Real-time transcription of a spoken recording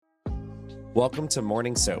Welcome to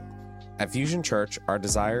Morning Soap. At Fusion Church, our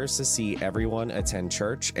desire is to see everyone attend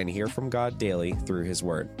church and hear from God daily through His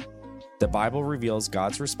Word. The Bible reveals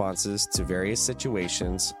God's responses to various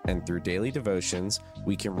situations, and through daily devotions,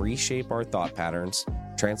 we can reshape our thought patterns,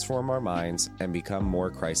 transform our minds, and become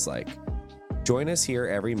more Christ-like. Join us here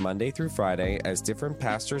every Monday through Friday as different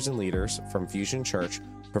pastors and leaders from Fusion Church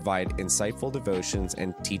provide insightful devotions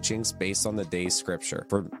and teachings based on the day's scripture.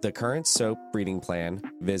 For the current soap reading plan,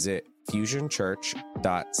 visit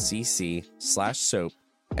fusionchurch.cc/soap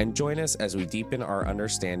and join us as we deepen our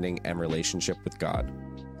understanding and relationship with God.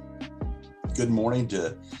 Good morning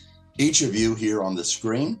to each of you here on the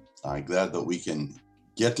screen. I'm glad that we can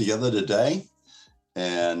get together today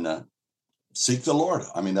and seek the Lord.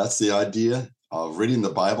 I mean, that's the idea of reading the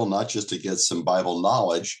Bible, not just to get some Bible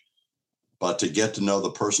knowledge, but to get to know the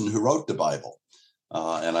person who wrote the Bible.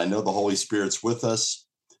 And I know the Holy Spirit's with us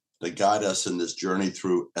to guide us in this journey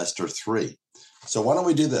through Esther 3. So why don't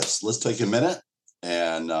we do this? Let's take a minute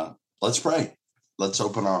and let's pray. Let's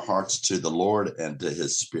open our hearts to the Lord and to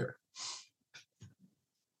His Spirit.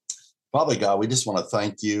 Father God, we just want to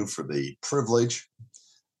thank you for the privilege,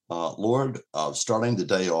 Lord, of starting the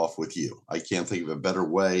day off with you. I can't think of a better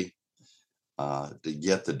way to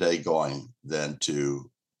get the day going than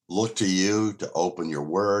to look to you, to open your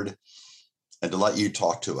word, and to let you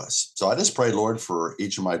talk to us. So I just pray, Lord, for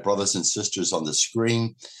each of my brothers and sisters on the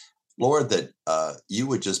screen, Lord, that you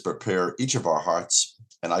would just prepare each of our hearts.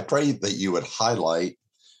 And I pray that you would highlight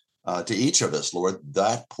to each of us, Lord,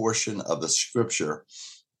 that portion of the scripture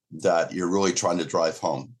that you're really trying to drive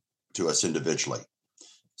home to us individually.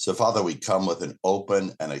 So, Father, we come with an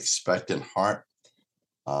open and expectant heart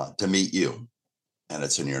to meet you. And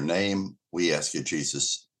it's in your name we ask you,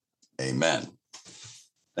 Jesus. Amen.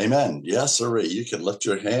 Amen. Yes, sir. You can lift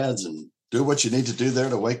your hands and do what you need to do there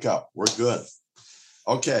to wake up. We're good.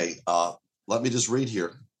 Okay. Let me just read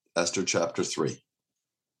here. Esther chapter 3.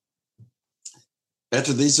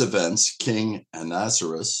 After these events, King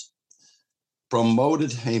Ahasuerus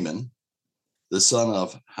promoted Haman, the son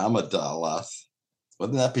of Hammedatha.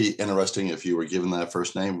 Wouldn't that be interesting if you were given that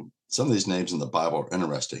first name? Some of these names in the Bible are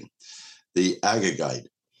interesting. The Agagite,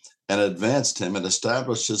 and advanced him and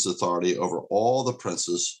established his authority over all the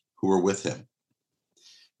princes who were with him.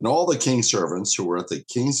 And all the king's servants who were at the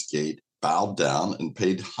king's gate bowed down and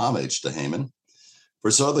paid homage to Haman, for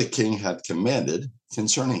so the king had commanded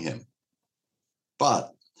concerning him.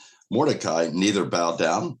 But Mordecai neither bowed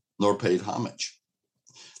down nor paid homage.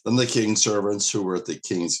 Then the king's servants who were at the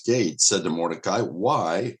king's gate said to Mordecai,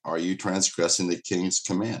 "Why are you transgressing the king's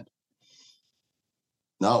command?"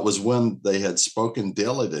 Now it was when they had spoken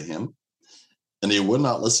daily to him, and he would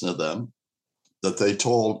not listen to them, that they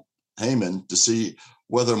told Haman to see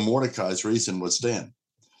whether Mordecai's reason would stand.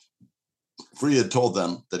 For he had told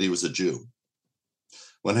them that he was a Jew.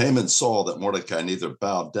 When Haman saw that Mordecai neither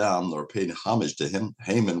bowed down nor paid homage to him,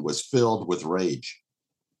 Haman was filled with rage.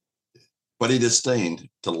 But he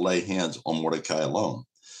disdained to lay hands on Mordecai alone,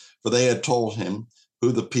 for they had told him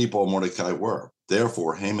who the people of Mordecai were.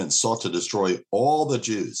 Therefore, Haman sought to destroy all the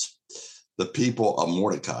Jews, the people of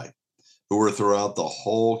Mordecai, who were throughout the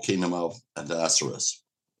whole kingdom of Ahasuerus.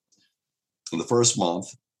 In the first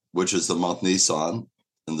month, which is the month Nisan,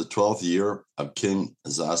 in the 12th year of King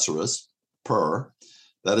Ahasuerus,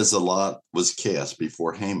 that is, the lot was cast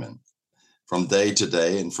before Haman, from day to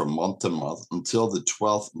day and from month to month, until the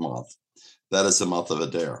 12th month, that is the month of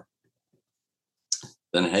Adar.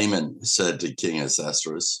 Then Haman said to King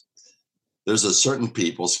Ahasuerus, "There's a certain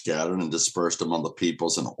people scattered and dispersed among the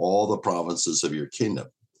peoples in all the provinces of your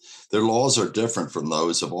kingdom. Their laws are different from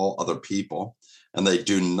those of all other people, and they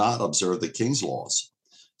do not observe the king's laws.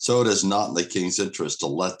 So it is not in the king's interest to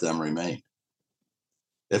let them remain.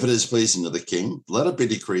 If it is pleasing to the king, let it be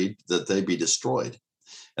decreed that they be destroyed,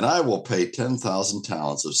 and I will pay 10,000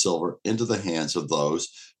 talents of silver into the hands of those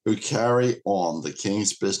who carry on the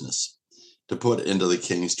king's business, to put into the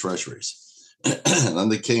king's treasuries." And then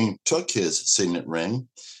the king took his signet ring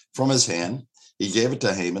from his hand. He gave it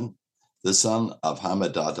to Haman, the son of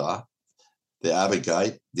Hammedatha, the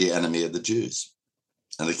Agagite, the enemy of the Jews.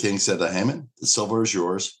 And the king said to Haman, "The silver is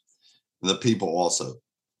yours, and the people also,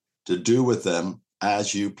 to do with them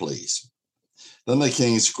as you please." Then the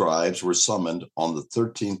king's scribes were summoned on the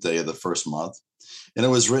 13th day of the first month, and it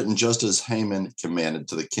was written just as Haman commanded,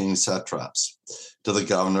 to the king's satraps, to the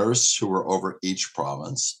governors who were over each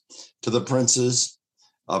province, to the princes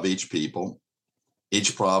of each people,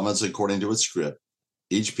 each province according to its script,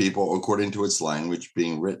 each people according to its language,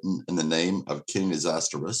 being written in the name of King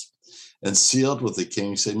Ahasuerus, and sealed with the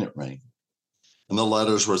king's signet ring. And the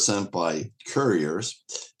letters were sent by couriers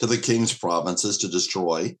to the king's provinces to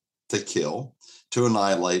destroy to kill, to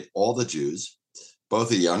annihilate all the Jews, both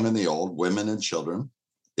the young and the old, women and children,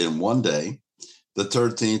 in one day, the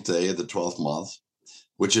 13th day of the 12th month,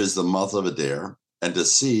 which is the month of Adar, and to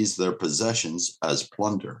seize their possessions as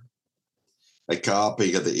plunder. A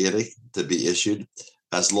copy of the edict to be issued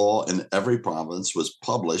as law in every province was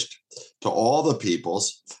published to all the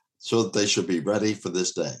peoples so that they should be ready for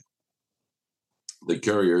this day. The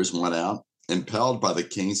couriers went out, impelled by the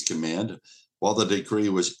king's command, while the decree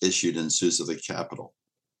was issued in Susa, the capital.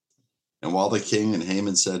 And while the king and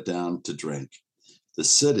Haman sat down to drink, the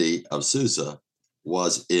city of Susa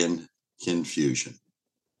was in confusion.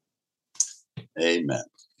 Amen.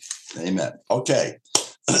 Amen. Okay.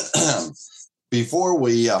 Before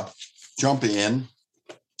we jump in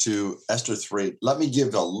to Esther 3, let me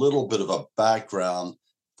give a little bit of a background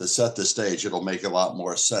to set the stage. It'll make a lot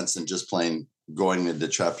more sense than just plain going into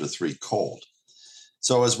chapter 3 cold.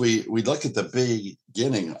 So as we look at the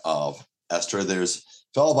beginning of Esther, there's a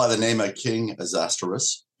fellow by the name of King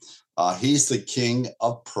Ahasuerus. He's the king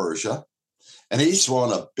of Persia, and he's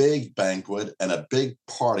throwing a big banquet and a big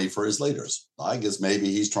party for his leaders. I guess maybe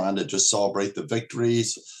he's trying to just celebrate the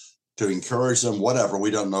victories, to encourage them, whatever. We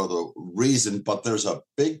don't know the reason, but there's a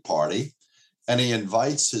big party, and he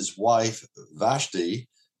invites his wife, Vashti,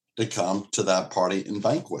 to come to that party and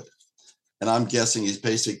banquet. And I'm guessing he's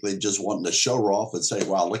basically just wanting to show her off and say,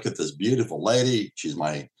 wow, look at this beautiful lady. She's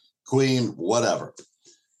my queen, whatever.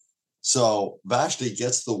 So Vashti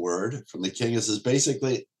gets the word from the king and says,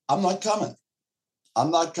 basically, I'm not coming. I'm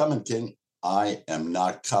not coming, king. I am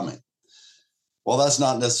not coming. Well, that's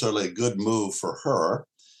not necessarily a good move for her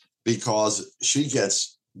because she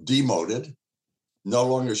gets demoted. No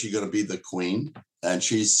longer is she going to be the queen, and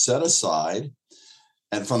she's set aside.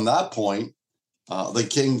 And from that point, the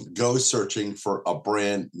king goes searching for a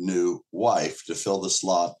brand new wife to fill the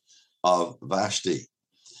slot of Vashti.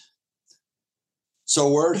 So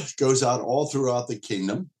word goes out all throughout the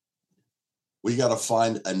kingdom. We got to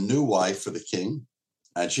find a new wife for the king,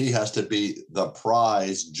 and she has to be the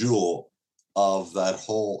prize jewel of that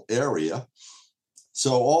whole area.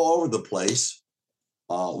 So all over the place,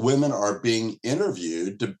 women are being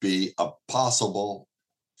interviewed to be a possible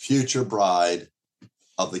future bride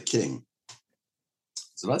of the king.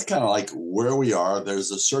 So that's kind of like where we are.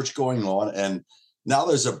 There's a search going on, and now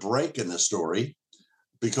there's a break in the story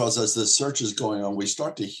because as the search is going on, we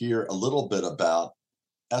start to hear a little bit about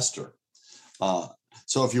Esther.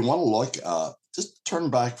 So if you want to look, just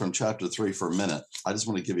turn back from chapter 3 for a minute. I just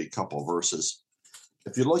want to give you a couple of verses.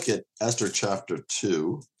 If you look at Esther chapter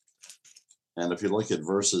 2, and if you look at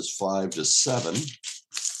verses 5 to 7,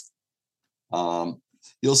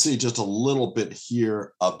 you'll see just a little bit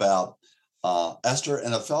here about Esther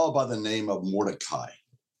and a fellow by the name of Mordecai.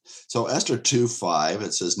 So Esther 2:5,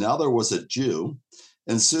 it says, now there was a Jew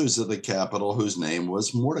in Susa, the capital, whose name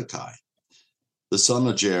was Mordecai, the son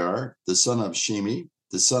of Jair, the son of Shimi,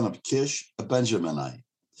 the son of Kish, a Benjaminite,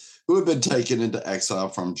 who had been taken into exile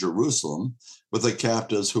from Jerusalem with the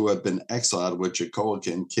captives who had been exiled with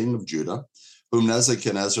Jehoiakim, king of Judah, whom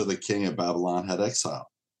Nebuchadnezzar, the king of Babylon, had exiled.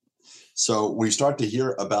 So we start to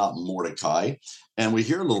hear about Mordecai, and we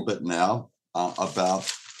hear a little bit now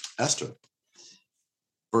about Esther.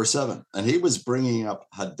 Verse 7, and he was bringing up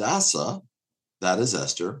Hadassah, that is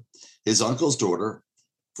Esther, his uncle's daughter,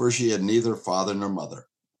 for she had neither father nor mother.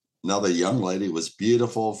 Now the young lady was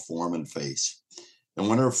beautiful form and face. And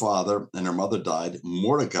when her father and her mother died,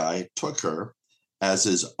 Mordecai took her as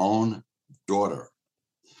his own daughter.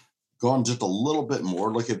 Go on just a little bit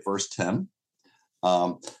more, look at verse 10.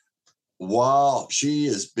 While she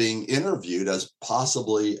is being interviewed as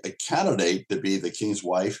possibly a candidate to be the king's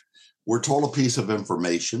wife, we're told a piece of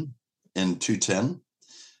information in 2:10.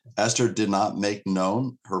 Esther did not make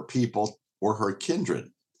known her people or her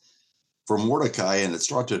kindred for Mordecai, and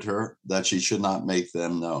instructed her that she should not make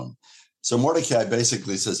them known. So Mordecai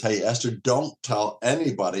basically says, hey, Esther, don't tell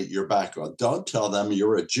anybody your background. Don't tell them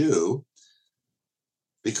you're a Jew,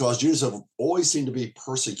 because Jews have always seemed to be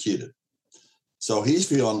persecuted. So he's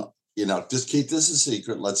feeling, just keep this a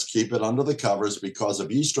secret. Let's keep it under the covers, because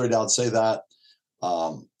if you straight out say that,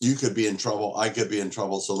 you could be in trouble. I could be in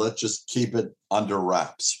trouble. So let's just keep it under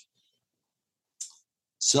wraps.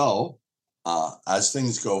 So as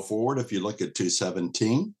things go forward, if you look at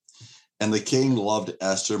 2:17, and the king loved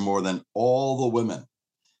Esther more than all the women,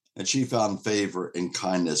 and she found favor and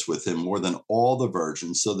kindness with him more than all the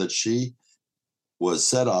virgins, so that she was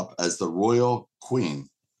set up as the royal queen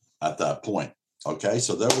at that point. Okay,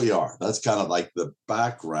 so there we are. That's kind of like the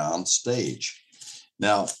background stage.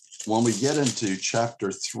 Now, when we get into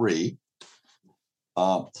chapter 3,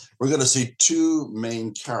 we're going to see two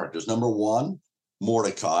main characters. Number one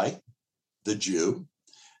Mordecai, the Jew,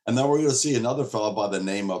 and then we're going to see another fellow by the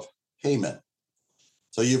name of Haman.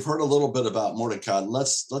 So you've heard a little bit about Mordecai.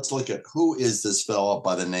 Let's look at who is this fellow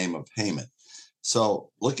by the name of Haman.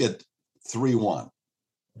 So look at 3:1.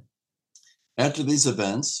 After these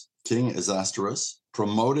events, King Ahasuerus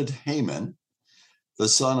promoted Haman, the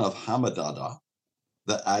son of Hammedatha,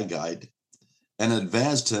 the Agagite, and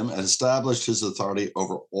advanced him and established his authority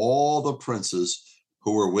over all the princes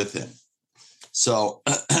who were with him. So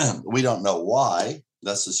we don't know why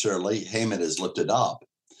necessarily Haman is lifted up,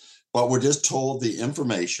 but we're just told the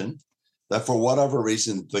information that for whatever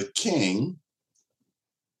reason, the king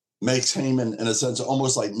makes Haman, in a sense,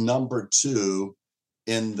 almost like number 2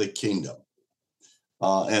 in the kingdom.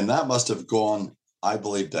 And that must have gone, I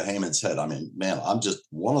believe, to Haman's head. I mean, man, I'm just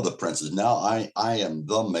one of the princes. Now I am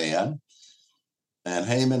the man. And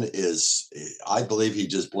Haman is, I believe he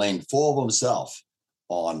just blamed full of himself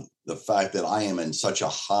on the fact that I am in such a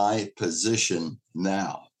high position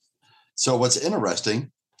now. So what's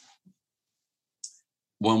interesting,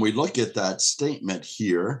 when we look at that statement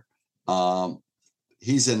here,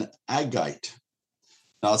 he's an Agagite.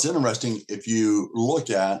 Now it's interesting, if you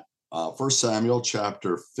look at 1 Samuel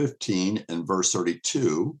chapter 15 and verse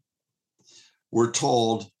 32, we're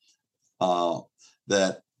told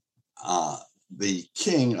that the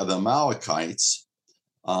king of the Amalekites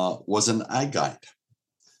was an Agagite.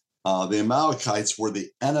 The Amalekites were the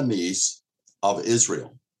enemies of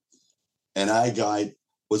Israel, and Agagite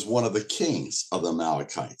was one of the kings of the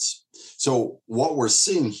Amalekites. So what we're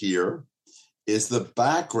seeing here is the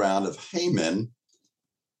background of Haman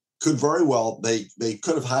could very well, they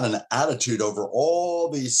could have had an attitude over all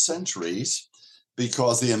these centuries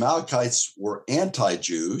because the Amalekites were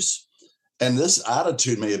anti-Jews. And this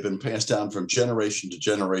attitude may have been passed down from generation to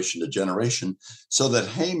generation to generation, so that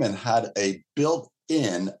Haman had a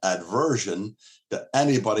built-in aversion to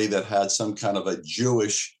anybody that had some kind of a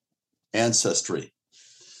Jewish ancestry.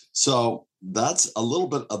 So that's a little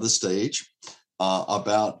bit of the stage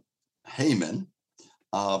about Haman.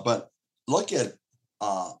 But look at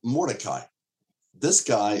Mordecai. This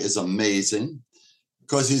guy is amazing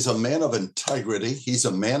because he's a man of integrity. He's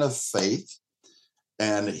a man of faith.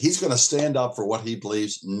 And he's going to stand up for what he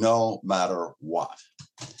believes no matter what.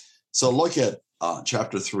 So look at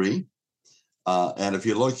chapter 3. And if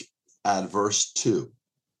you look at verse 2.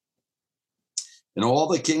 And all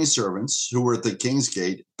the king's servants who were at the king's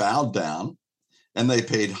gate bowed down, and they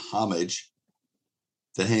paid homage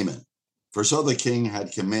to Haman. For so the king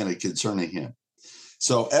had commanded concerning him.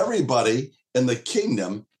 So everybody in the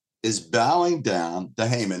kingdom is bowing down to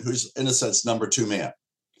Haman, who's in a sense number 2 man.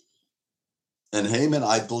 And Haman,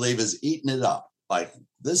 I believe, is eating it up. Like,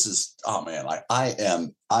 this is, oh man, like I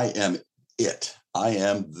am it. I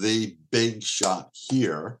am the big shot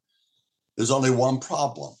here. There's only one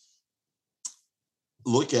problem.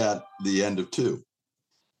 Look at the end of 2.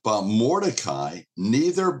 But Mordecai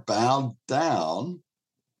neither bowed down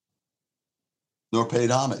nor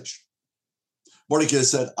paid homage. Mordecai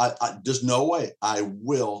said, there's no way, I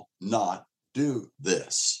will not do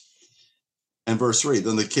this. And verse 3,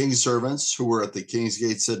 then the king's servants who were at the king's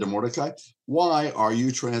gate said to Mordecai, why are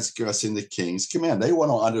you transgressing the king's command? They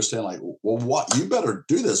want to understand, like, well, what? You better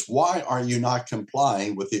do this. Why are you not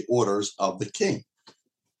complying with the orders of the king?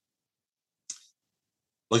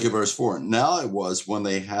 Look at verse 4. Now it was when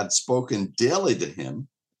they had spoken daily to him,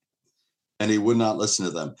 and he would not listen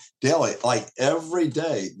to them. Daily, like every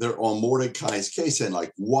day, they're on Mordecai's case, and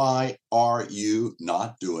like, why are you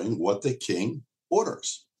not doing what the king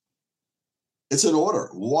orders? It's an order.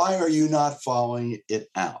 Why are you not following it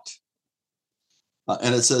out?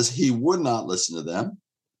 And it says he would not listen to them,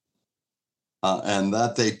 and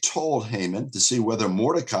that they told Haman to see whether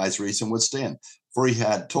Mordecai's reason would stand, for he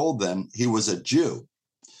had told them he was a Jew.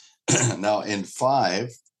 Now in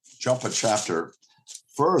 5, jump a chapter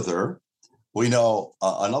further, we know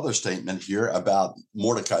another statement here about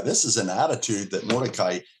Mordecai. This is an attitude that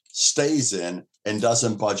Mordecai stays in and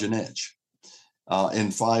doesn't budge an inch. In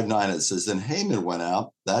 5:9, it says, then Haman went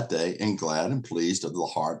out that day and glad and pleased of the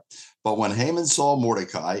heart. But when Haman saw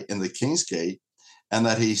Mordecai in the king's gate, and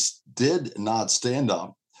that he did not stand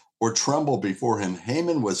up or tremble before him,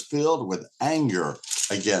 Haman was filled with anger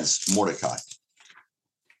against Mordecai.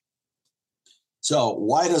 So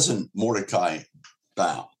why doesn't Mordecai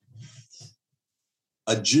bow?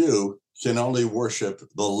 A Jew can only worship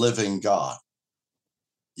the living God,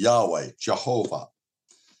 Yahweh, Jehovah.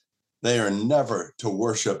 They are never to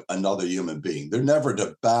worship another human being. They're never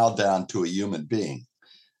to bow down to a human being.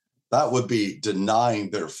 That would be denying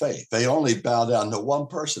their faith. They only bow down to one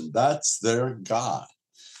person. That's their God.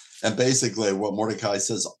 And basically what Mordecai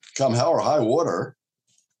says, come hell or high water,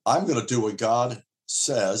 I'm going to do what God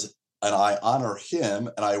says, and I honor him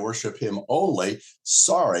and I worship him only.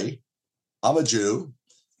 Sorry, I'm a Jew.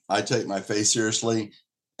 I take my faith seriously,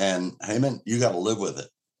 and Haman, you got to live with it.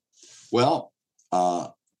 Well,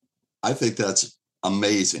 I think that's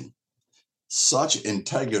amazing. Such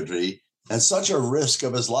integrity and such a risk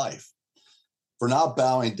of his life for not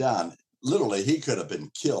bowing down. Literally, he could have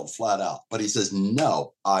been killed flat out, but he says,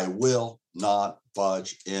 no, I will not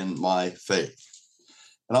budge in my faith.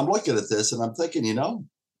 And I'm looking at this and I'm thinking,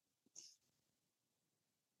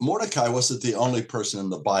 Mordecai wasn't the only person in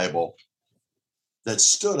the Bible that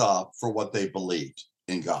stood up for what they believed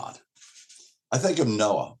in God. I think of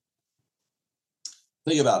Noah.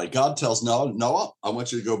 Think about it. God tells Noah, I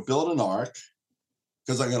want you to go build an ark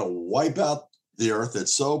because I'm going to wipe out the earth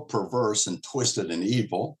that's so perverse and twisted and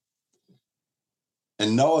evil.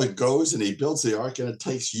 And Noah goes and he builds the ark, and it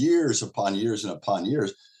takes years upon years and upon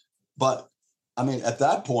years. But I mean, at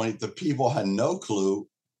that point, the people had no clue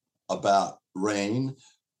about rain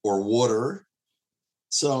or water.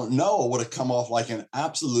 So Noah would have come off like an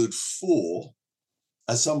absolute fool,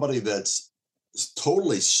 as somebody that's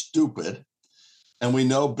totally stupid. And we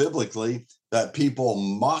know biblically that people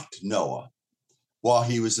mocked Noah while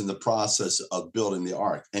he was in the process of building the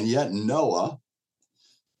ark. And yet Noah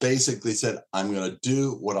basically said, I'm going to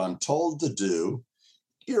do what I'm told to do,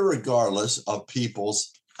 irregardless of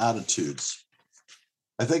people's attitudes.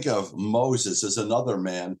 I think of Moses as another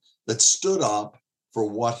man that stood up for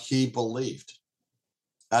what he believed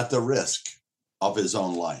at the risk of his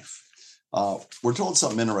own life. We're told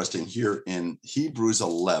something interesting here in Hebrews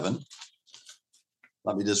 11.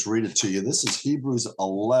 Let me just read it to you. This is Hebrews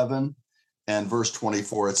 11 and verse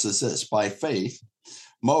 24. It says this: by faith,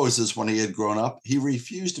 Moses, when he had grown up, he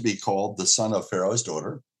refused to be called the son of Pharaoh's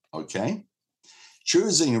daughter, okay?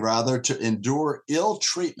 Choosing rather to endure ill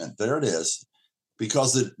treatment. There it is.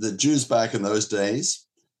 Because the Jews back in those days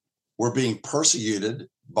were being persecuted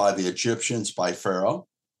by the Egyptians, by Pharaoh.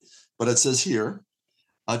 But it says here,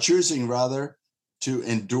 choosing rather to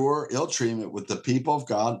endure ill treatment with the people of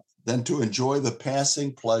God than to enjoy the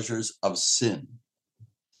passing pleasures of sin,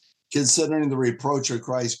 considering the reproach of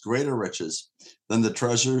Christ greater riches than the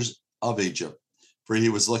treasures of Egypt, for he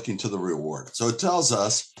was looking to the reward. So it tells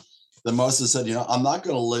us that Moses said, I'm not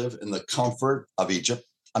going to live in the comfort of Egypt.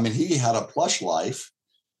 I mean, he had a plush life.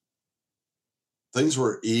 Things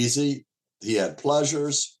were easy. He had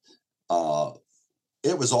pleasures.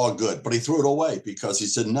 It was all good, but he threw it away because he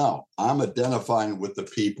said, no, I'm identifying with the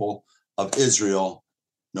people of Israel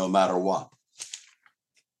no matter what.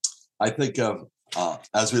 I think of,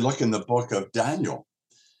 as we look in the book of Daniel,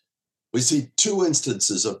 we see two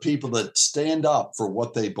instances of people that stand up for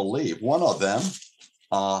what they believe. One of them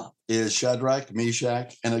is Shadrach,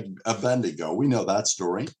 Meshach, and Abednego. We know that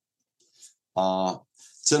story.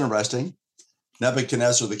 It's interesting.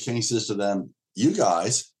 Nebuchadnezzar, the king, says to them, you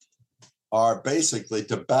guys are basically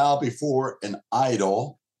to bow before an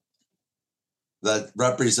idol that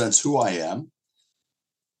represents who I am.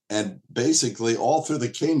 And basically all through the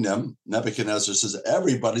kingdom, Nebuchadnezzar says,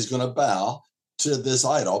 everybody's going to bow to this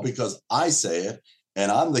idol because I say it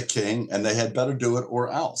and I'm the king, and they had better do it or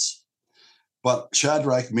else. But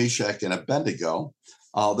Shadrach, Meshach, and Abednego,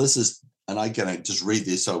 this is, and I can just read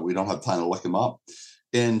these so we don't have time to look them up.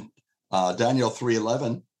 In Daniel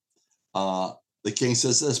 3:11, the king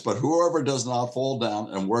says this, but whoever does not fall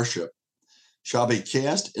down and worship shall be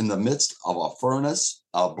cast in the midst of a furnace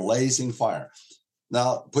of blazing fire.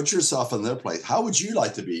 Now, put yourself in their place. How would you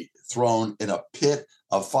like to be thrown in a pit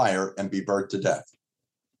of fire and be burnt to death?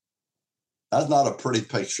 That's not a pretty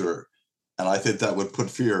picture, and I think that would put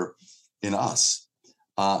fear in us.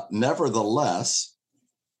 Nevertheless,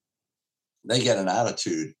 they get an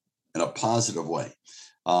attitude in a positive way.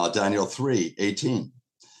 Daniel 3:18.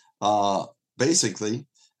 Basically,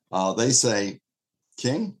 they say,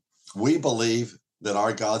 King, we believe that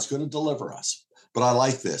our God's going to deliver us. But I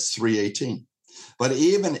like this, 3:18. But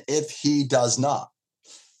even if he does not,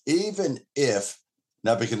 even if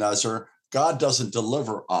Nebuchadnezzar, God doesn't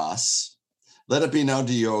deliver us, let it be known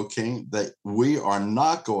to you, O king, that we are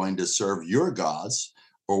not going to serve your gods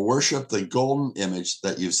or worship the golden image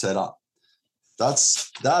that you've set up.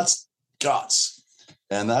 That's guts.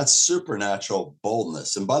 And that's supernatural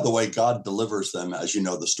boldness. And by the way, God delivers them, as you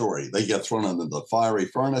know the story. They get thrown into the fiery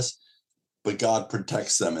furnace, but God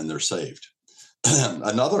protects them and they're saved.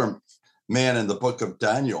 Another man in the book of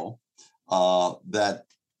Daniel that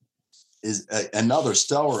is another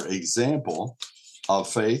stellar example of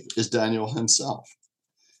faith is Daniel himself.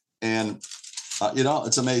 And,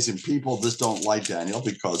 it's amazing. People just don't like Daniel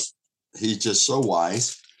because he's just so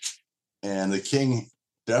wise. And the king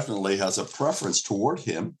definitely has a preference toward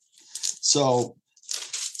him. So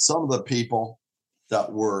some of the people that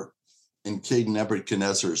were in King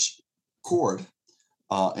Nebuchadnezzar's court,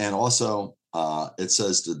 and also it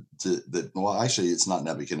says that, well, actually, it's not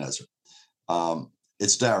Nebuchadnezzar.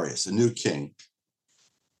 It's Darius, a new king.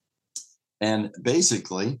 And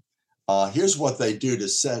basically, here's what they do to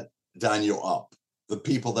set Daniel up, the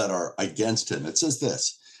people that are against him. It says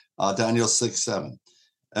this, Daniel 6:7,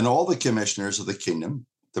 and all the commissioners of the kingdom,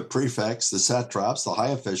 the prefects, the satraps, the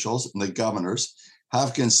high officials, and the governors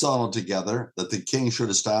have consulted together that the king should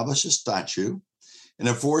establish a statute and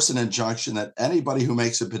enforce an injunction that anybody who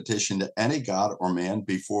makes a petition to any god or man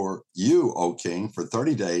before you, O king, for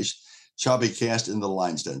 30 days shall be cast into the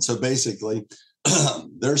lion's den. So basically,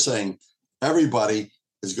 they're saying everybody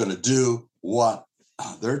is going to do what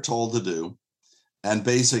they're told to do, and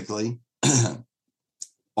basically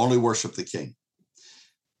only worship the king.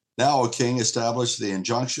 Now, O king, establish the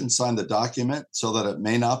injunction, sign the document so that it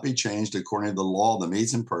may not be changed according to the law of the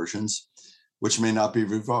Medes and Persians, which may not be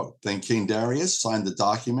revoked. Then King Darius signed the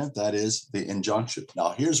document, that is the injunction.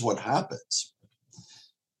 Now, here's what happens.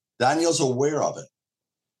 Daniel's aware of it,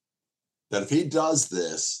 that if he does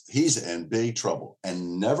this, he's in big trouble.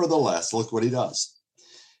 And nevertheless, look what he does.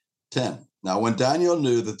 10. Now, when Daniel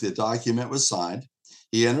knew that the document was signed,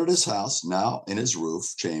 he entered his house, now in his roof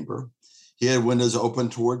chamber. He had windows open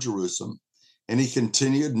toward Jerusalem, and he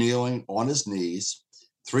continued kneeling on his knees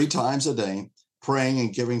 3 times a day, praying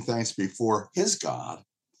and giving thanks before his God,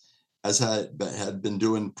 as had been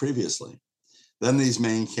doing previously. Then these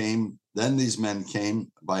men came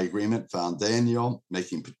by agreement, found Daniel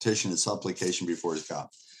making petition and supplication before his God.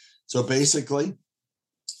 So basically,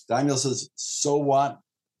 Daniel says, so what?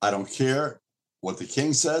 I don't care what the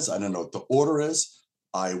king says. I don't know what the order is.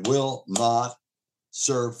 I will not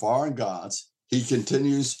serve foreign gods. He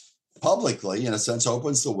continues publicly, in a sense,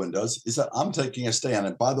 opens the windows. He said, I'm taking a stand.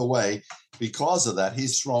 And by the way, because of that,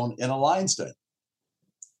 he's thrown in a lion's den.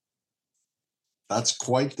 That's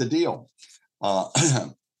quite the deal.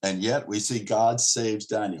 And yet we see God saves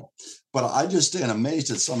Daniel. But I just stand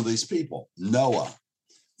amazed at some of these people. Noah,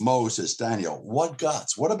 Moses, Daniel. What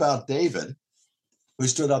guts? What about David, who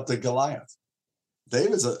stood up to Goliath?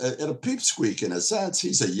 David's a peepsqueak in a sense.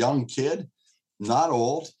 He's a young kid, not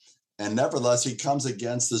old. And nevertheless, he comes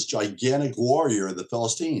against this gigantic warrior of the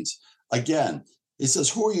Philistines. Again, he says,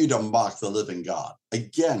 who are you to mock the living God?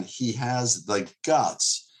 Again, he has the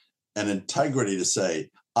guts and integrity to say,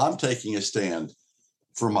 I'm taking a stand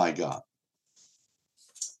for my God.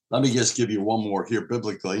 Let me just give you one more here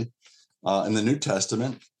biblically. In the New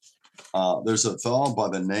Testament, there's a fellow by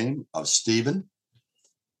the name of Stephen.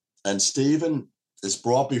 And Stephen is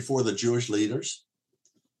brought before the Jewish leaders,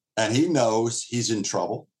 and he knows he's in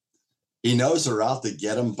trouble. He knows they're out to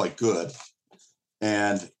get him, but good.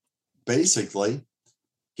 And basically,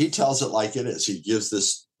 he tells it like it is. He gives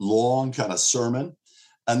this long kind of sermon,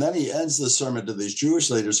 and then he ends the sermon to these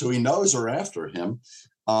Jewish leaders who he knows are after him.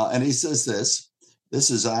 And he says this.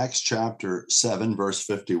 This is Acts chapter 7, verse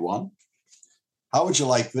 51. How would you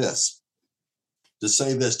like this? To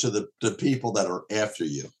say this to the people that are after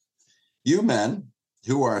you. You men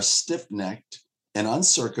who are stiff-necked and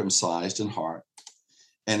uncircumcised in heart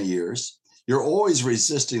and ears, you're always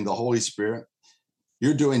resisting the Holy Spirit.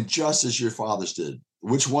 You're doing just as your fathers did.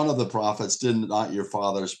 Which one of the prophets did not your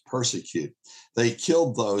fathers persecute? They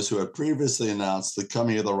killed those who had previously announced the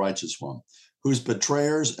coming of the righteous one, whose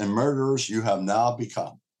betrayers and murderers you have now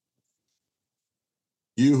become.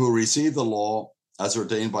 You who received the law as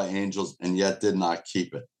ordained by angels and yet did not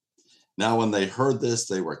keep it. Now, when they heard this,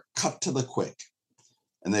 they were cut to the quick,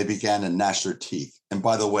 and they began to gnash their teeth. And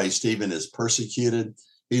by the way, Stephen is persecuted.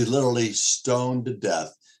 He's literally stoned to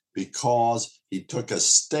death because he took a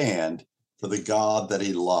stand for the God that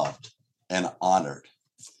he loved and honored.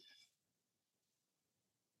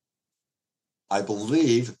 I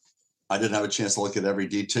believe, I didn't have a chance to look at every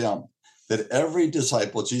detail, that every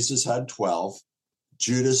disciple, Jesus had 12,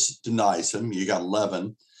 Judas denies him, you got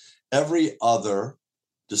 11. Every other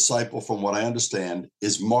disciple, from what I understand,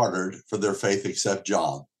 is martyred for their faith except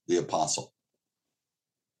John, the apostle.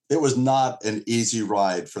 It was not an easy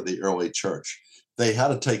ride for the early church. They had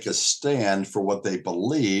to take a stand for what they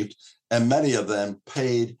believed, and many of them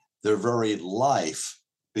paid their very life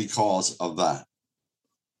because of that.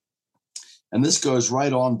 And this goes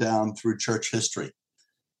right on down through church history.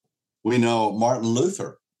 We know Martin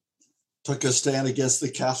Luther took a stand against the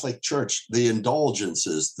Catholic Church, the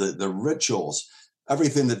indulgences, the rituals,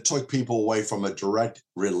 everything that took people away from a direct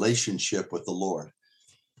relationship with the Lord.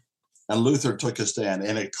 And Luther took a stand,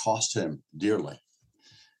 and it cost him dearly.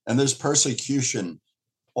 And there's persecution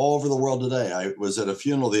all over the world today. I was at a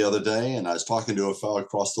funeral the other day, and I was talking to a fellow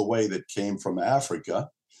across the way that came from Africa.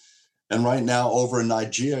 And right now, over in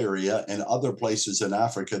Nigeria and other places in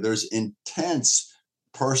Africa, there's intense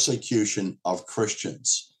persecution of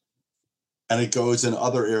Christians. And it goes in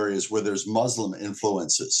other areas where there's Muslim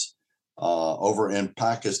influences, over in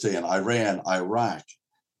Pakistan, Iran, Iraq.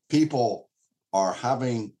 People are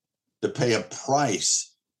having to pay a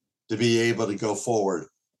price to be able to go forward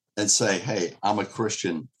and say, hey, I'm a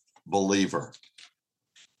Christian believer.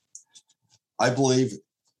 I believe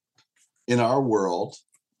in our world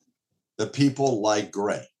that people like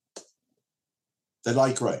gray. They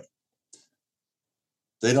like gray.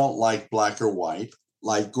 They don't like black or white,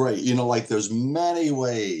 like gray. You know, like there's many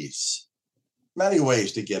ways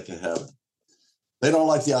to get to heaven. They don't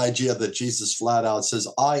like the idea that Jesus flat out says,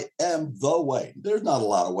 I am the way. There's not a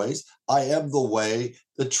lot of ways. I am the way,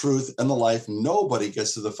 the truth, and the life. Nobody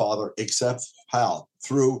gets to the Father except how?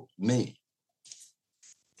 Through me.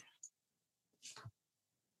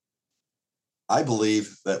 I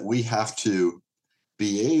believe that we have to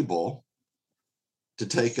be able to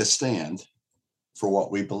take a stand for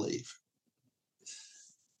what we believe.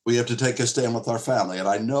 We have to take a stand with our family. And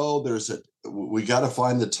I know we got to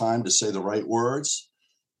find the time to say the right words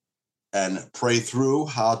and pray through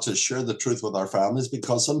how to share the truth with our families,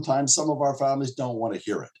 because sometimes some of our families don't want to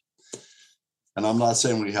hear it. And I'm not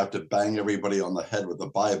saying we have to bang everybody on the head with the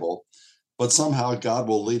Bible, but somehow God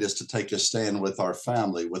will lead us to take a stand with our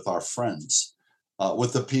family, with our friends,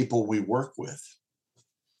 with the people we work with.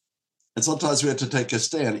 And sometimes we have to take a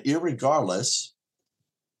stand, irregardless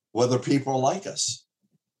whether people like us.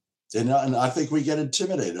 And I think we get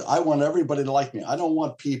intimidated. I want everybody to like me. I don't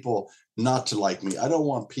want people not to like me. I don't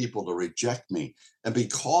want people to reject me. And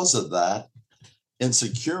because of that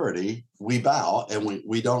insecurity, we bow and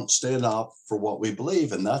we don't stand up for what we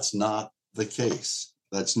believe. And that's not the case.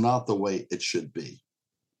 That's not the way it should be.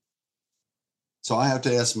 So I have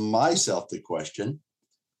to ask myself the question.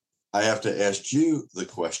 I have to ask you the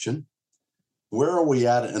question. Where are we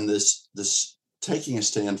at in this taking a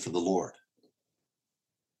stand for the Lord?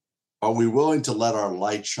 Are we willing to let our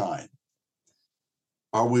light shine?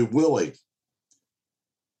 Are we willing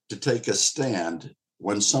to take a stand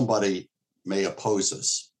when somebody may oppose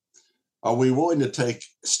us? Are we willing to take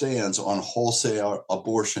stands on wholesale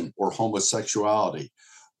abortion or homosexuality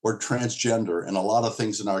or transgender and a lot of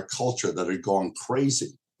things in our culture that are going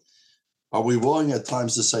crazy? Are we willing at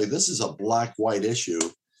times to say, this is a black-white issue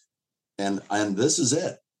and this is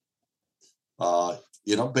it?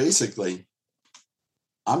 Basically,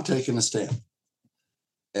 I'm taking a stand.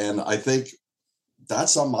 And I think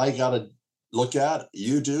that's something I got to look at.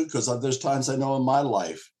 You do, because there's times I know in my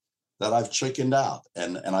life that I've chickened out.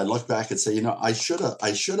 And I look back and say, I should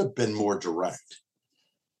have been more direct.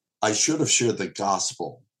 I should have shared the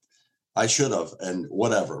gospel. I should have, and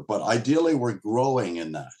whatever. But ideally, we're growing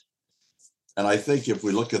in that. And I think if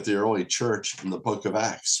we look at the early church in the book of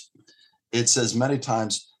Acts, it says many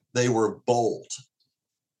times they were bold.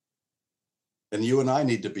 And you and I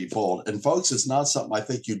need to be bold. And folks, it's not something I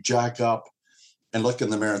think you jack up and look in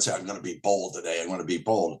the mirror and say, I'm going to be bold today. I'm going to be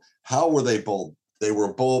bold. How were they bold? They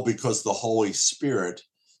were bold because the Holy Spirit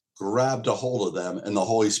grabbed a hold of them, and the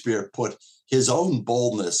Holy Spirit put his own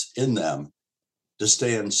boldness in them to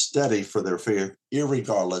stand steady for their faith,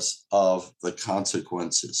 irregardless of the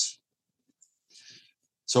consequences.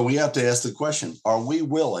 So we have to ask the question, are we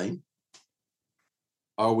willing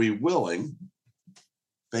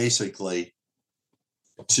basically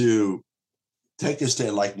to take a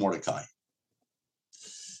stand like Mordecai?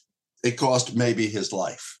 It cost maybe his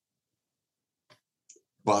life,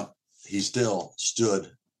 but he still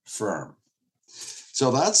stood firm.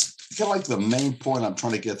 So that's kind of like the main point I'm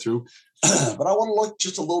trying to get through. But I want to look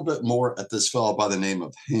just a little bit more at this fellow by the name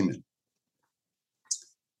of Haman.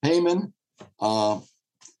 Haman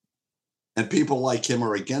and people like him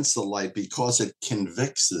are against the light because it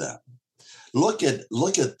convicts them. Look at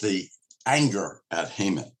the anger at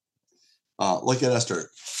Haman. Look at Esther.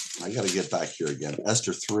 I got to get back here again.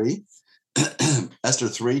 Esther 3, Esther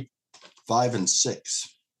 3, 5, and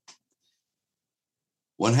 6.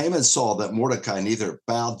 When Haman saw that Mordecai neither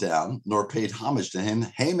bowed down nor paid homage to him,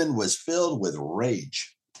 Haman was filled with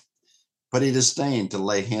rage. But he disdained to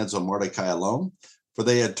lay hands on Mordecai alone, for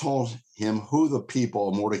they had told him who the people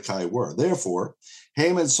of Mordecai were. Therefore,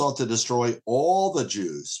 Haman sought to destroy all the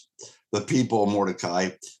Jews, the people of Mordecai,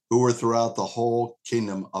 who were throughout the whole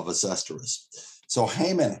kingdom of Ahasuerus. So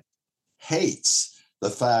Haman hates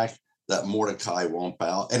the fact that Mordecai won't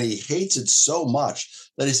bow, and he hates it so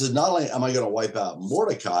much that he says, not only am I going to wipe out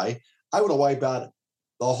Mordecai, I want to wipe out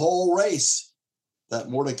the whole race. that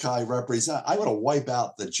Mordecai represents. I'm going to wipe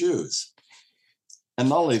out the Jews. And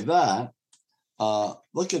not only that,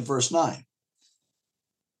 look at verse 9.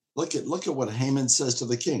 Look at what Haman says to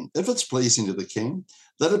the king. If it's pleasing to the king,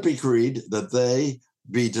 let it be decreed that they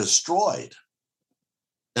be destroyed.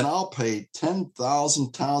 And I'll pay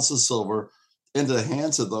 10,000 talents of silver into the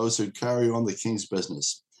hands of those who carry on the king's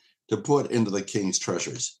business to put into the king's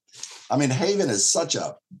treasuries. I mean, Haman is such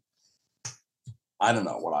a, I don't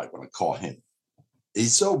know what I want to call him.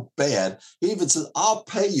 He's so bad. He even says, I'll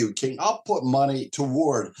pay you, king. I'll put money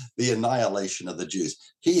toward the annihilation of the Jews.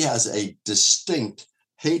 He has a distinct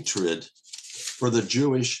hatred for the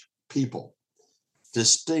Jewish people.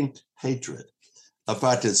 Distinct hatred. In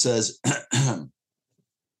fact, it says,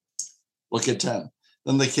 look at 10.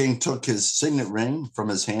 Then the king took his signet ring from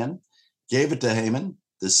his hand, gave it to Haman,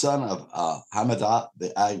 the son of Hammedatha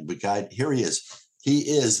the Agagite. Here he is. He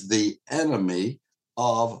is the enemy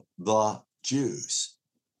of the Jews.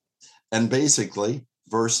 And basically,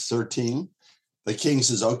 verse 13, the king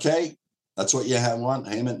says, okay, that's what you want,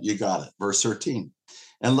 Haman, you got it. Verse 13.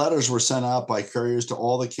 And letters were sent out by couriers to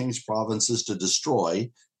all the king's provinces to destroy,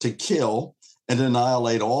 to kill, and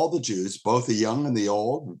annihilate all the Jews, both the young and the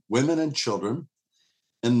old, women and children,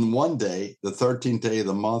 in one day, the 13th day of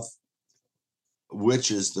the month,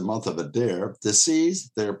 which is the month of Adar, to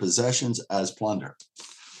seize their possessions as plunder.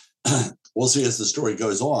 We'll see as the story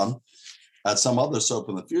goes on at some other soap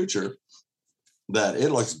in the future that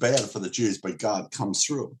it looks bad for the Jews, but God comes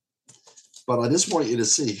through. But I just want you to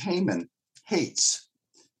see Haman hates.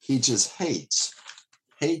 He just hates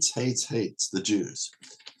the Jews.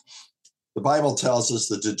 The Bible tells us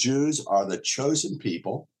that the Jews are the chosen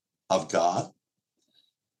people of God.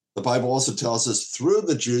 The Bible also tells us through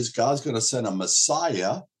the Jews, God's going to send a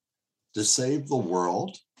Messiah to save the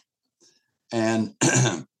world. And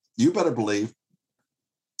you better believe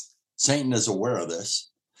Satan is aware of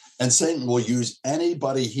this. And Satan will use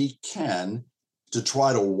anybody he can to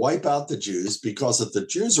try to wipe out the Jews, because if the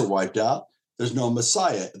Jews are wiped out, there's no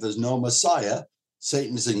Messiah. If there's no Messiah,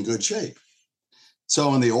 Satan's in good shape.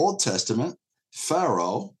 So in the Old Testament,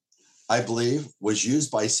 Pharaoh, I believe, was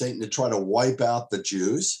used by Satan to try to wipe out the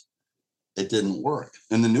Jews. It didn't work.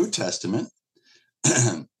 In the New Testament,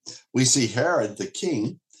 we see Herod, the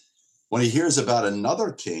king, when he hears about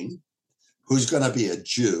another king who's going to be a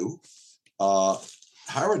Jew,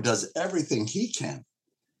 Herod does everything he can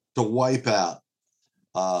to wipe out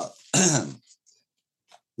the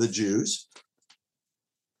Jews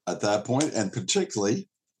at that point, and particularly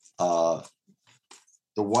to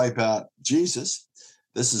wipe out Jesus.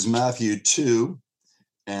 This is Matthew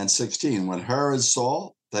 2:16. When Herod saw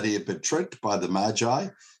that he had been tricked by the Magi,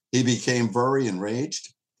 he became very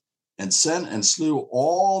enraged and sent and slew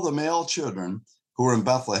all the male children who were in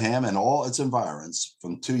Bethlehem and all its environs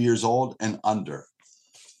from 2 years old and under.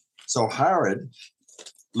 So Herod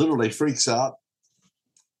literally freaks out,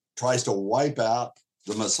 tries to wipe out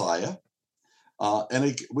the Messiah.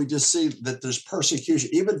 We just see that there's persecution,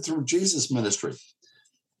 even through Jesus' ministry.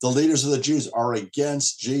 The leaders of the Jews are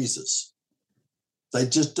against Jesus. They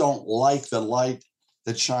just don't like the light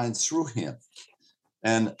that shines through him.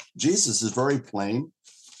 And Jesus is very plain.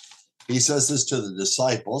 He says this to the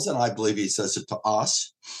disciples, and I believe he says it to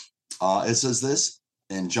us. It says this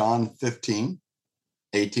in John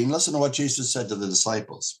 15:18. Listen to what Jesus said to the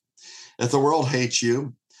disciples. If the world hates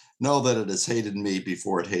you, know that it has hated me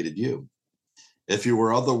before it hated you. If you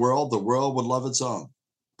were of the world would love its own.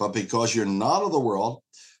 But because you're not of the world,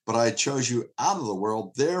 but I chose you out of the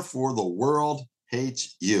world, therefore the world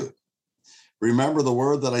hates you. Remember the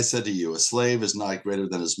word that I said to you, a slave is not greater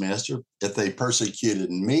than his master. If they persecuted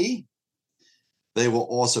me, they will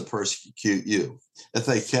also persecute you. If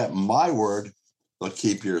they kept my word, they'll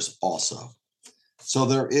keep yours also. So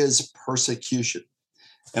there is persecution.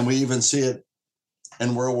 And we even see it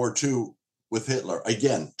in World War II with Hitler,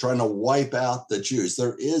 again, trying to wipe out the Jews.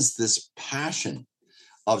 There is this passion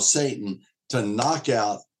of Satan to knock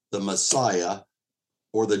out the Messiah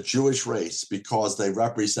or the Jewish race because they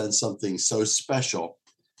represent something so special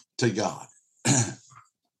to God.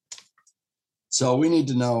 So we need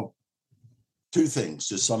to know two things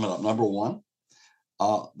to sum it up. Number one,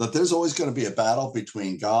 that there's always going to be a battle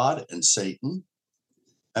between God and Satan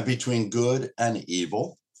and between good and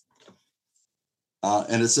evil.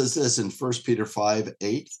 And it says this in 1 Peter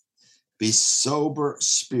 5:8, be sober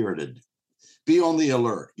spirited. Be on the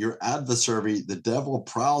alert. Your adversary, the devil,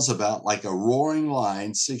 prowls about like a roaring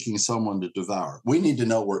lion seeking someone to devour. We need to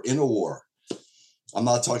know we're in a war. I'm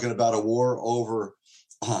not talking about a war over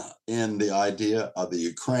in the idea of the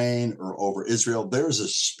Ukraine or over Israel. There is a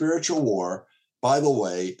spiritual war, by the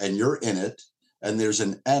way, and you're in it. and there's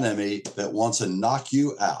an enemy that wants to knock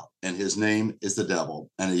you out, and his name is the devil,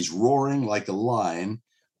 and he's roaring like a lion,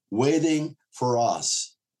 waiting for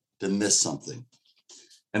us to miss something.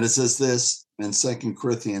 And it says this in 2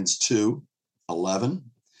 Corinthians 2:11,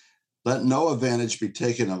 let no advantage be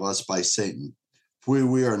taken of us by Satan, for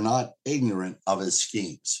we are not ignorant of his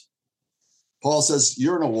schemes. Paul says,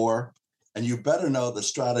 you're in a war, and you better know the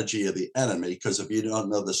strategy of the enemy, because if you don't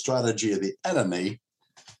know the strategy of the enemy,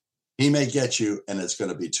 he may get you, and it's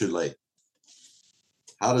going to be too late.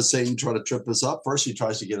 How does Satan try to trip us up? First, he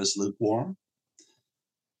tries to get us lukewarm.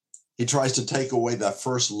 He tries to take away that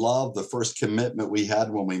first love, the first commitment we had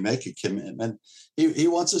when we make a commitment. He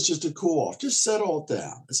wants us just to cool off, just settle it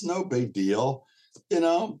down. It's no big deal.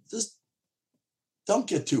 Just don't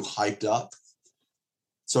get too hyped up.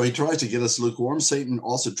 So he tries to get us lukewarm. Satan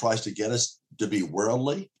also tries to get us to be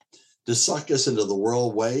worldly, to suck us into the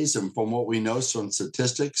world ways. And from what we know from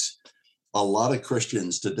statistics, a lot of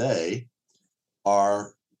Christians today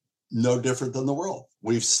are no different than the world.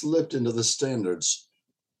 We've slipped into the standards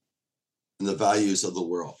and the values of the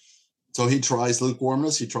world. So he tries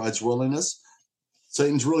lukewarmness, he tries worldliness.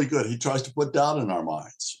 Satan's really good. He tries to put doubt in our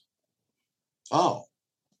minds. Oh,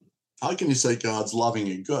 how can you say God's loving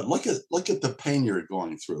and good? Look at the pain you're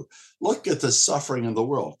going through. Look at the suffering in the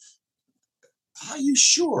world. How are you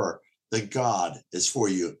sure that God is for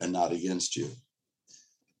you and not against you?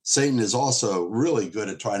 Satan is also really good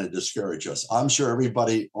at trying to discourage us. I'm sure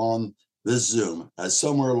everybody on this Zoom has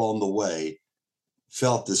somewhere along the way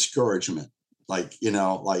felt discouragement. Like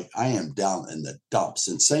I am down in the dumps.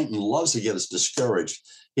 And Satan loves to get us discouraged.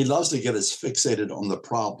 He loves to get us fixated on the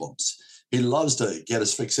problems. He loves to get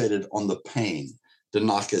us fixated on the pain to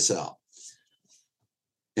knock us out.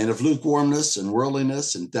 And if lukewarmness and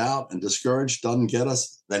worldliness and doubt and discouraged doesn't get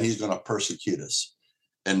us, then he's going to persecute us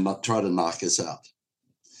and try to knock us out.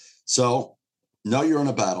 So know you're in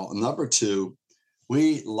a battle. And number two,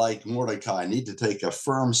 we, like Mordecai, need to take a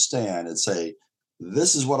firm stand and say,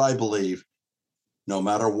 this is what I believe, no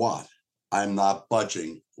matter what. I'm not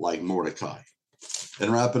budging like Mordecai.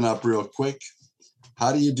 And wrapping up real quick,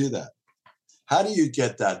 how do you do that? How do you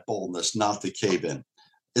get that boldness not to cave in?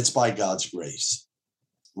 It's by God's grace.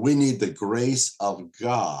 We need the grace of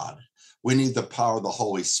God. We need the power of the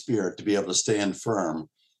Holy Spirit to be able to stand firm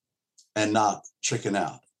and not chicken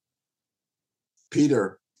out.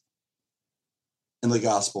 Peter in the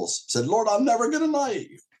Gospels said, Lord, I'm never going to deny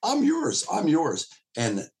you. I'm yours. I'm yours.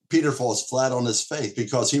 And Peter falls flat on his faith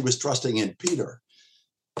because he was trusting in Peter.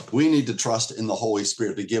 We need to trust in the Holy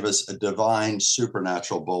Spirit to give us a divine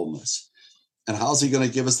supernatural boldness. And how's he going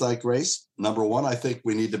to give us that grace? Number one, I think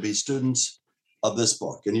we need to be students of this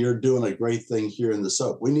book. And you're doing a great thing here in the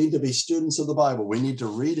SOAP. We need to be students of the Bible. We need to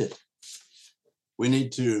read it. We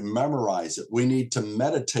need to memorize it. We need to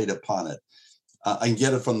meditate upon it and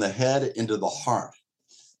get it from the head into the heart,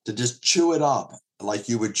 to just chew it up like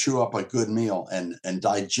you would chew up a good meal and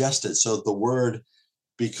digest it so that the word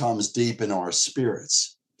becomes deep in our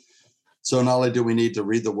spirits. So not only do we need to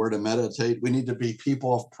read the word and meditate, we need to be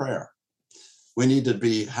people of prayer. We need to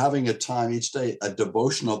be having a time each day, a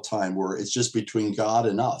devotional time where it's just between God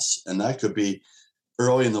and us. And that could be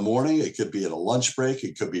early in the morning. It could be at a lunch break.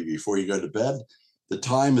 It could be before you go to bed. The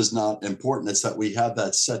time is not important. It's that we have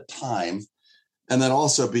that set time. And then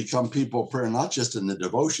also become people of prayer, not just in the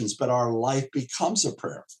devotions, but our life becomes a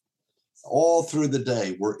prayer. All through the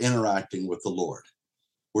day, we're interacting with the Lord.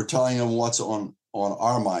 We're telling him what's on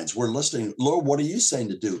our minds. We're listening. Lord, what are you saying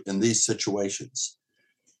to do in these situations?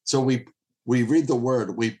 So we read the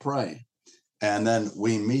word, we pray, and then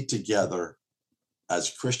we meet together as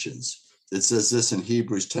Christians. It says this in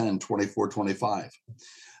Hebrews 10, 24, 25.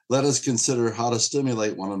 Let us consider how to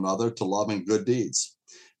stimulate one another to love and good deeds,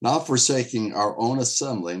 not forsaking our own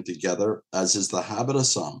assembling together, as is the habit of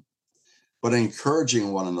some, but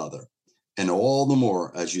encouraging one another, and all the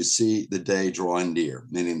more as you see the day drawing near,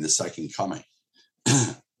 meaning the second coming.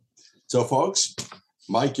 So, folks,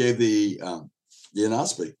 Mike gave the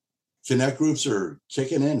announcement. Connect groups are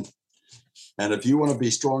kicking in. And if you want to be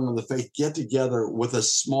strong in the faith, get together with a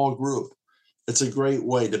small group. It's a great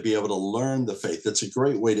way to be able to learn the faith. It's a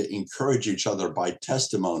great way to encourage each other by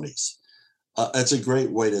testimonies. It's a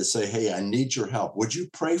great way to say, hey, I need your help. Would you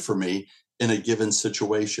pray for me in a given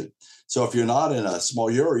situation? So if you're not in a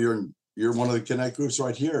small, you're one of the Connect groups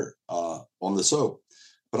right here on the SOAP.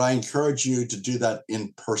 But I encourage you to do that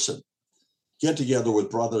in person. Get together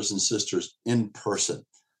with brothers and sisters in person.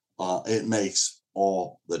 It makes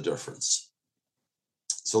all the difference.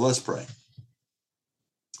 So let's pray.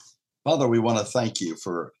 Father, we want to thank you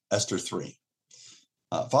for Esther 3.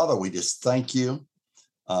 Father, we just thank you,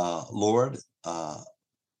 Lord,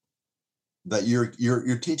 that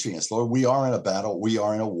you're teaching us, Lord. We are in a battle. We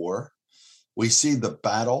are in a war. We see the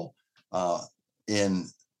battle in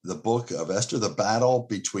the book of Esther, the battle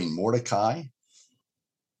between Mordecai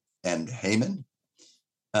and Haman.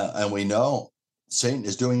 And we know Satan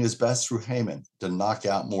is doing his best through Haman to knock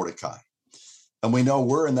out Mordecai. And we know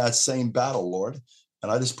we're in that same battle, Lord.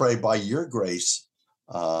 And I just pray by your grace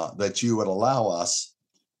that you would allow us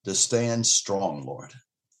to stand strong, Lord.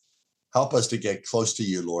 Help us to get close to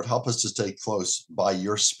you, Lord. Help us to stay close by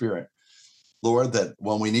your Spirit, Lord, that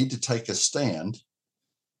when we need to take a stand,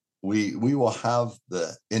 we will have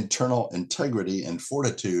the internal integrity and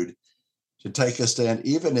fortitude to take a stand,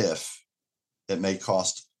 even if it may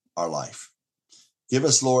cost our life. Give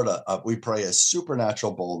us, Lord, we pray, a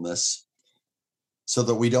supernatural boldness so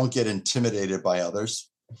that we don't get intimidated by others,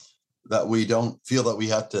 that we don't feel that we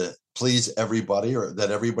have to please everybody or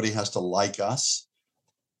that everybody has to like us.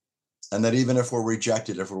 And that even if we're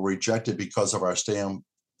rejected because of our stand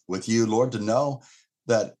with you, Lord, to know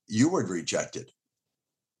that you were rejected.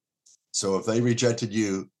 So if they rejected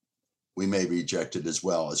you, we may be rejected as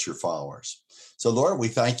well as your followers. So, Lord, we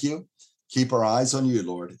thank you. Keep our eyes on you,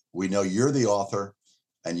 Lord. We know you're the author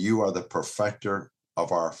and you are the perfecter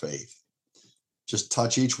of our faith. Just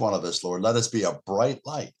touch each one of us, Lord. Let us be a bright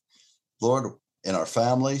light, Lord, in our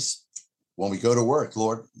families. When we go to work,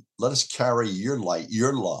 Lord, let us carry your light,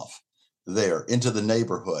 your love there into the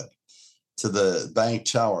neighborhood, to the bank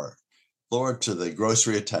tower, Lord, to the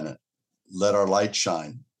grocery attendant. Let our light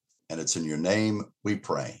shine. And it's in your name we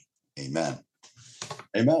pray. Amen.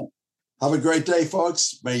 Amen. Have a great day,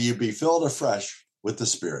 folks. May you be filled afresh with the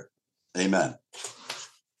Spirit. Amen.